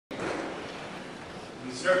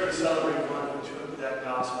We certainly celebrate one who took that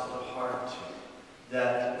gospel to heart,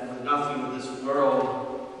 that there was nothing in this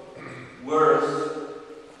world worth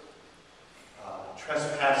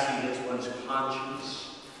trespassing against one's conscience,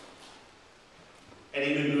 and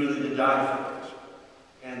even willing to die for it.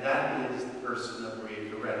 And that is the person of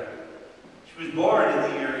Maria Goretti. She was born in the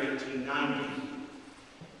year 1890,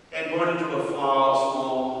 and born into a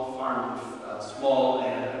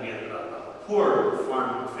poor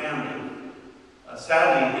farming family.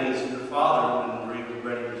 Sadly, her father, when Maria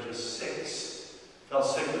Goretti was just 6, fell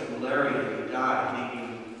sick with malaria and he died,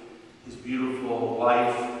 leaving his beautiful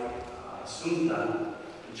wife, Assunta,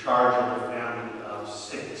 in charge of a family of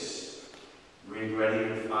 6. Maria Goretti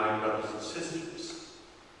had 5 brothers and sisters.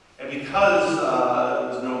 And because there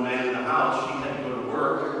was no man in the house, she had to go to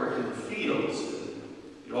work in the fields.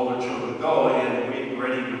 The older children would go, and Maria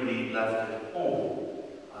Goretti would be left at home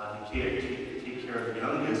to take care of the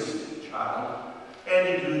youngest child,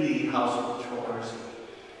 and to do the household chores,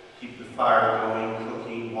 keep the fire going,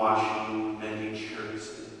 cooking, washing, mending shirts.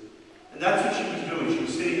 And that's what she was doing. She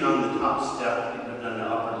was sitting on the top step, on the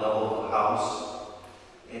upper level of the house,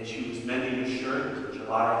 and she was mending a shirt in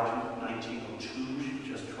July of 1902. She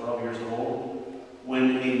was just 12 years old,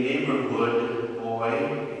 when a neighborhood boy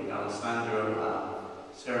named Alessandro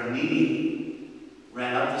Serenini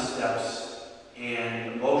ran up the steps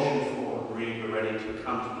and motioned for Maria Goretti to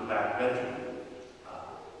come to the back bedroom.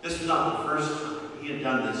 This was not the first time. He had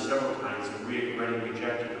done this several times, and Maria Goretti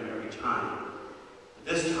rejected him every time.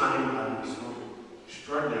 But this time, he was so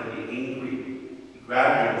extraordinarily angry. He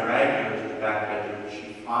grabbed her and dragged her to the back bedroom.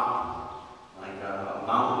 She fought like a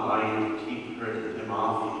mountain lion to keep him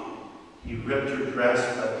off. He ripped her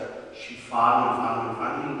dress, but she fought and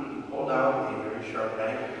finally he pulled out a very sharp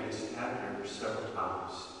dagger and stabbed her several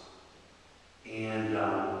times.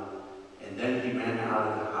 And then he ran out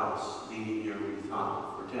of the house, leaving her, we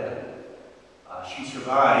thought, for dead. She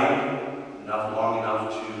survived long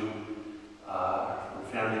enough to, her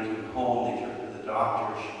family came home, they took her to the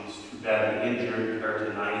doctor. She was too badly injured,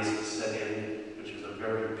 peritonitis had set in, which is a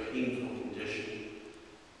very painful condition.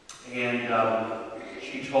 And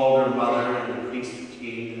she told her mother and the priest who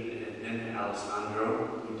came, and then Alessandro,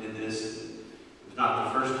 who did this. It was not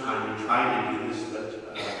the first time he tried to do this,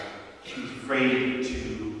 but she was afraid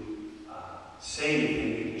to say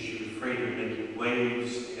anything because she was afraid of making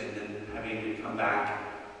waves and then having to come back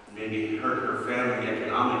and maybe hurt her family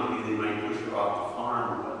economically. They might push her off the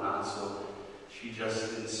farm or whatnot, so she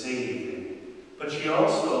just didn't say anything. But she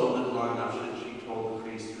also lived long enough that she told the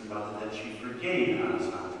priest and her mother that she forgave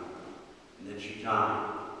Alessandro and that she died.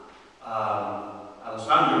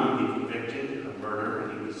 Alessandro would be convicted of murder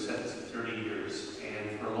and he was sentenced to 30 years.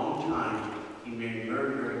 And for a long time, he remained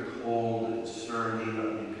very, very cold and surly and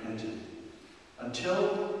unrepentant. Until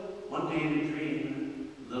one day in a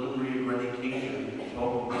dream, little Maria Goretti came to him and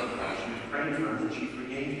told him that she was praying for him, that she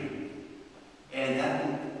forgave him. And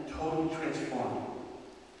that totally transformed him.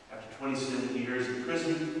 After 27 years in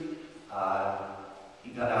prison, he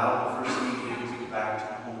got out. The first thing he did was go back to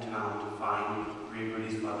the hometown to find Maria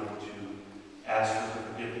Goretti's mother to ask for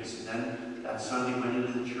her forgiveness. And then that Sunday went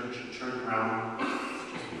into the church and turned around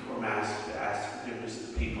just before Mass to ask forgiveness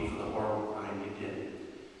of the people for the horrible crime he did.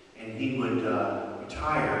 And he would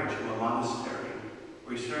retire to a monastery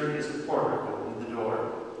where he served as a porter, opened the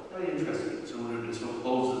door. Very interesting. Someone who had been so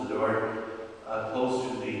close to the door,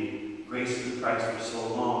 close to the grace of Christ for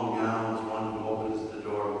so long, now is one who opens the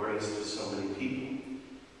door of grace to so many people.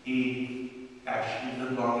 He actually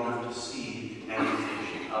lived long enough to see the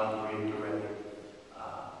canonization of Maria Goretti.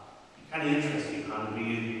 Kind of interesting how to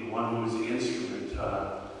be the one who was the instrument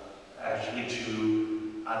actually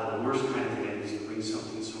to, out of the worst kind of things, to bring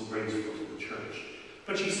something so graceful to the church.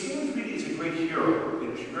 But she stands really as a great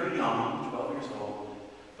hero. She's very young, 12 years old.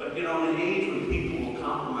 But in an age when people will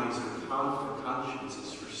compromise their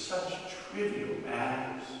consciences for such trivial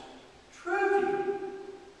matters, trivial,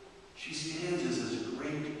 she stands as a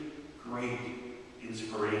great, great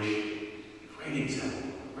inspiration, a great example,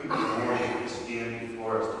 a great warrior to stand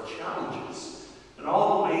before us, to challenge us. In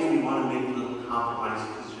all the ways we want to make little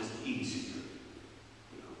compromises, it's just easier.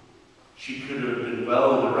 She could have been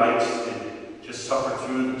well in the rights and just suffer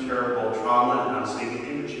through the terrible trauma and not say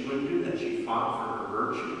anything, but she wouldn't do that. She fought for her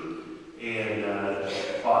virtue and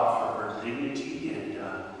she fought for her dignity and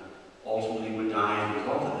ultimately would die as a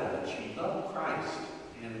result of that. And she loved Christ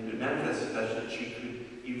and it manifested that she could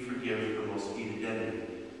even forgive her most hated enemy.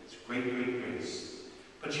 It's great, great grace.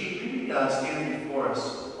 But she really stands before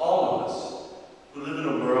us, all of us, who live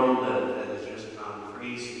in a world that has just gone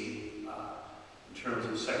crazy in terms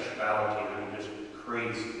of sexuality. I mean, just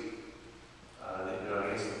crazy.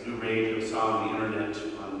 I guess the a new radio song on the internet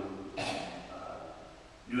on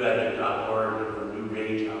newadvent.org, or a new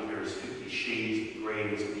rage out there is 50 Shades of Grey.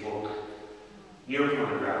 It's a book, near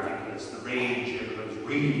pornographic, and it's the rage, everybody's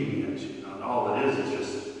reading it, you know, and all it is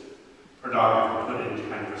just pornography put into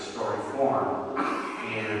kind of a story form.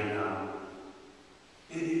 And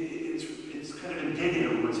it's kind of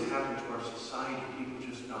indicative of what's happened to our society. People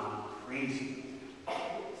just gone crazy,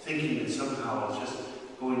 thinking that somehow it's just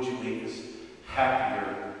going to make us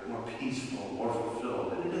happier, more peaceful, more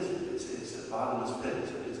fulfilled. And it isn't. It's a bottomless pit.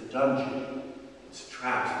 It's a dungeon. It's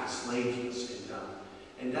traps. It enslaves us.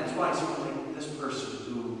 And that's why someone like this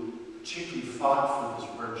person who particularly fought for this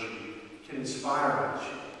virtue can inspire us.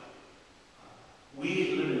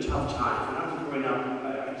 We live in tough times. When I was growing up,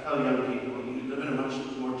 I tell young people, you live in a much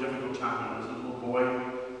more difficult time. When I was a little boy,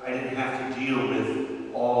 I didn't have to deal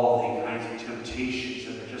with all the kinds of temptations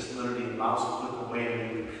that are just literally a mouse click away on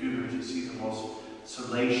your computer to see the most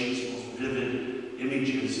salacious, most vivid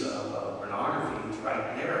images of pornography. It's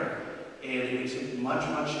right there. And it makes it much,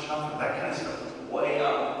 much tougher. That kind of stuff is way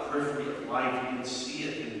out of the periphery of life. You can see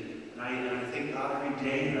it. And I thank God every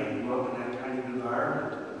day that I grew up in that kind of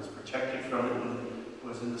environment. I was protected from it when I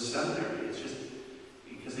was in the seminary. It's just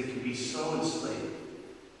because it can be so enslaving.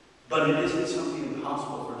 But it isn't something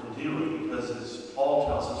impossible for it to deal with, because as Paul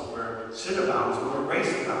tells us, where sin abounds, where grace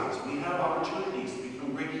abounds, we have opportunities to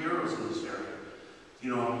become great heroes in this area.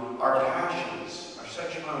 You know, our passions, our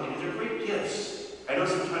sexuality, they're great gifts. I know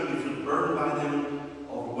sometimes we feel burdened by them,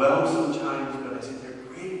 overwhelmed sometimes, but I say they're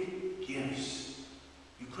great gifts.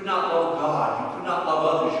 You could not love God, you could not love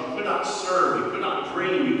others, you could not serve, you could not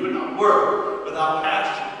dream, you could not work without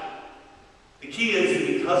passion. The key is that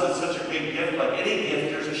because it's such a great gift, like any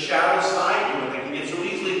gift, there's a shadow side to it that can get so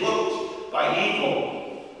easily hooked by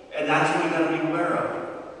evil. And that's what we've got to be aware of.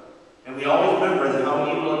 And we always remember that how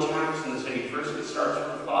evil attacks in this age. First it starts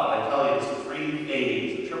with a thought. I tell you, it's the 3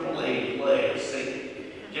 A's, the triple A play of Satan.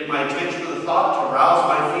 Get my attention with a thought, to arouse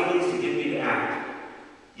my feelings, to get me to act.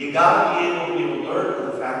 You got to be able to alert to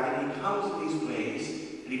the fact that he comes in these ways,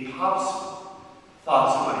 and he pops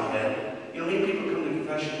thoughts in my head. You know, many people come to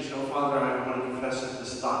confession and say, "Oh, Father, I want to confess that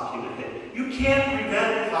this thought came to head." You can't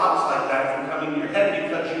prevent thoughts like that from coming to your head,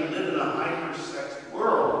 because you live in a hyper-sexed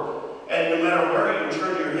world. And no matter where you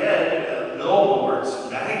turn your head, billboards,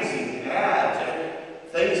 magazines, ads,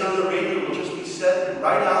 things on the radio will just be said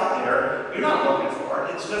right out there. You're not looking for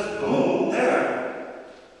it. It's just boom, there.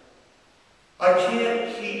 I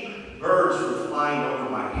can't keep birds from flying over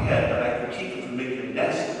my head, but I can keep them from making a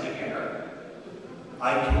nest in my hair.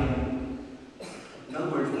 I can, in other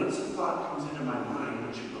words, once a thought comes into my mind,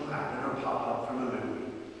 which will happen or pop up from a memory,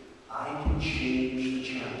 I can change the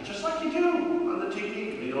channel, just like you do on the TV.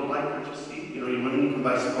 If you don't like what you see, you know, you wouldn't come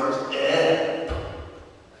by sports,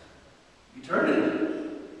 you turn it.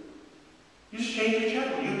 You just change the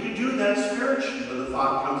channel. You can do that spiritually. When the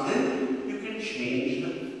thought comes in, you can change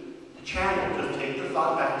the channel. Just take the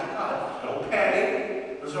thought back to God. Don't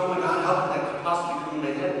panic. Don't say, "Oh my God, how could that possibly come in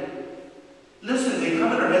my head?" Listen, they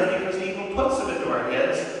come in our heads because evil puts them into our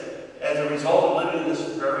heads as a result of living in this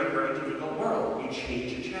very, very difficult world. You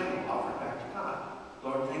change the channel, offer it back to God.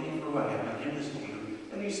 Lord, thank you for who I am. I give this to you.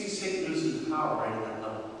 And you see Satan loses power right at that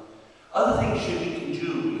level. Other things you can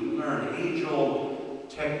do, you can learn age-old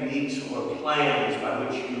techniques or plans by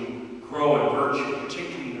which you grow in virtue,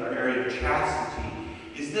 particularly in our area of chastity,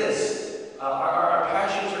 is this. Our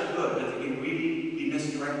passions are good, but they can really be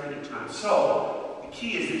misdirected at times. So, the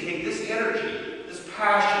key is to take this energy, this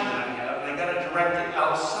passion that I have, and I got to direct it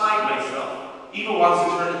outside myself. Evil wants to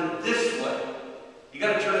turn it this way. You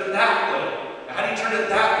got to turn it that way. Now, how do you turn it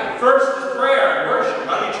that way? First is prayer and worship.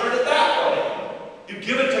 How do you turn it that way? You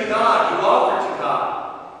give it to God. You offer it to God.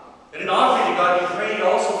 And in offering to God, you pray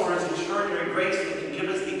also for His extraordinary grace that can give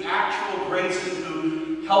us the actual grace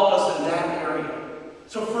to help us in that area.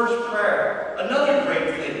 So first, prayer. Another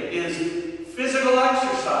great thing is physical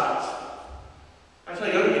exercise. I tell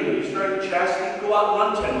young people, you start chastity, go out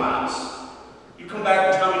and run 10 miles. You come back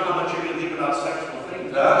and tell me how much you're going to think about sexual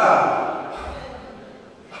things.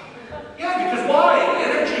 Yeah, because why?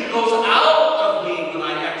 Energy goes out of me when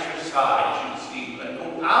I exercise, you see. I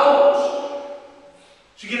go out.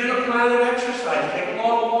 So you get in a plan of exercise, take a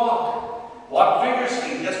long walk. Walk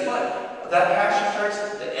vigorously. Guess what? That passion starts,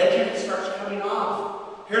 the edge of it starts coming off.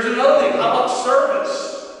 Here's another thing. How about service?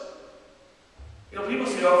 You know, people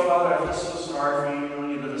say, "Oh, Father, I feel so sorry for you. You know,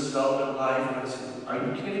 you live a celibate life." And I say, "Are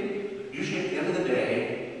you kidding?" Usually at the end of the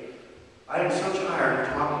day, I am so tired of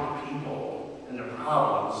talking to people and their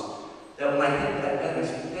problems that when I hit that bed, I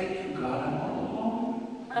say, "Thank you, God, I'm all alone."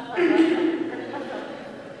 I'm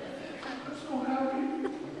so happy.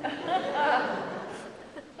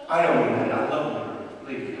 I don't mean that. I love Mary,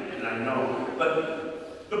 believe me, and I know.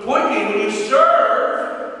 But the point being, when you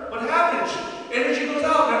serve, what happens? Energy goes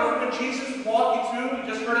out. Remember when Jesus was walking through? We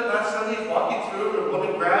just heard it last Sunday. He's walking through, and a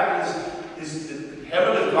woman grabbed his hem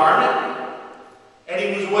of his garment, and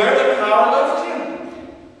he was where the power left him.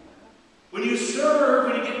 When you serve,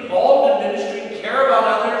 when you get involved in ministry and care about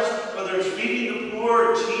others, whether it's feeding the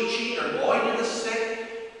poor or teaching or going to the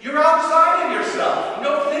sick, you're outside of yourself. You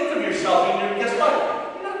don't think of yourself. And guess what?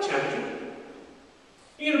 You're not tempted.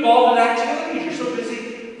 You get involved in activities. You're so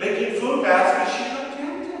busy making food baskets, you're not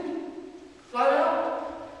tempted. Flat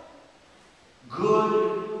out.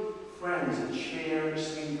 Good friends that share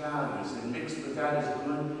same values, and mixed with that is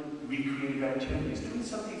good recreative activities. Doing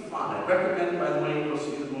something fun. I recommend, by the way, you go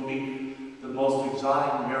see the movie The Most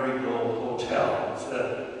Exotic Marigold Hotel.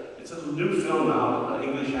 It's a new film now with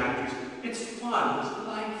English actors. It's fun. It's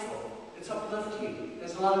delightful. It's uplifting.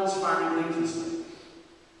 There's a lot of inspiring things in this thing.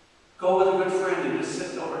 Go with a good friend and just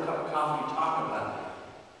sit over a cup of coffee and talk about it.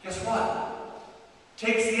 Guess what?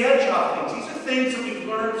 Takes the edge off things. These are things that we've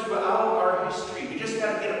learned throughout our history. We just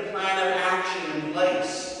got to get a plan of action in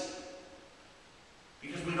place.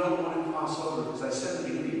 Because we don't want to cross over. As I said at the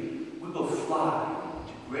beginning, we will fly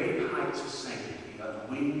to great heights of sanctity on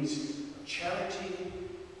the wings of charity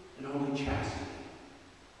and holy chastity.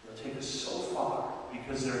 They'll take us so far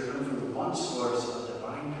because they're coming from the one source of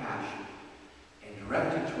divine passion and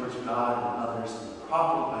directed towards God and others in the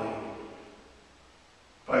proper way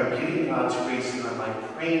by getting God's grace in our life,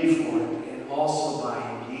 praying for it, and also by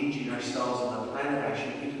engaging ourselves in the plan of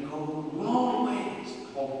action. We can go long ways in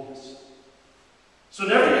holiness. So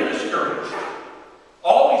never get discouraged.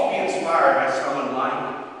 Always be inspired by someone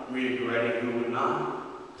like Maria Goretti, who would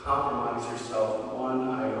not compromise herself one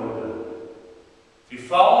iota. If you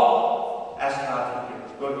follow, ask God for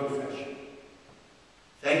forgiveness. Go to confession.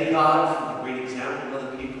 Thank God for the great example of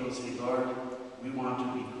other people and say, Lord, we want to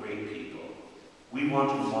be great people. We want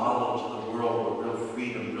to model to the world real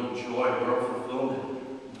freedom, real joy, real fulfillment,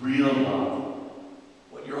 real love.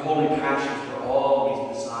 What your holy passions were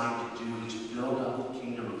always designed to do, to build up the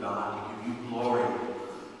kingdom of God, to give you glory,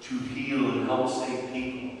 to heal and help save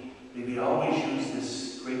people. May we always use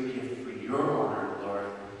this great gift for your honor, Lord,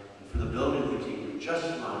 and for the building of the kingdom, just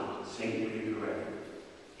like St. Maria Goretti.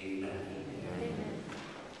 Amen. Amen.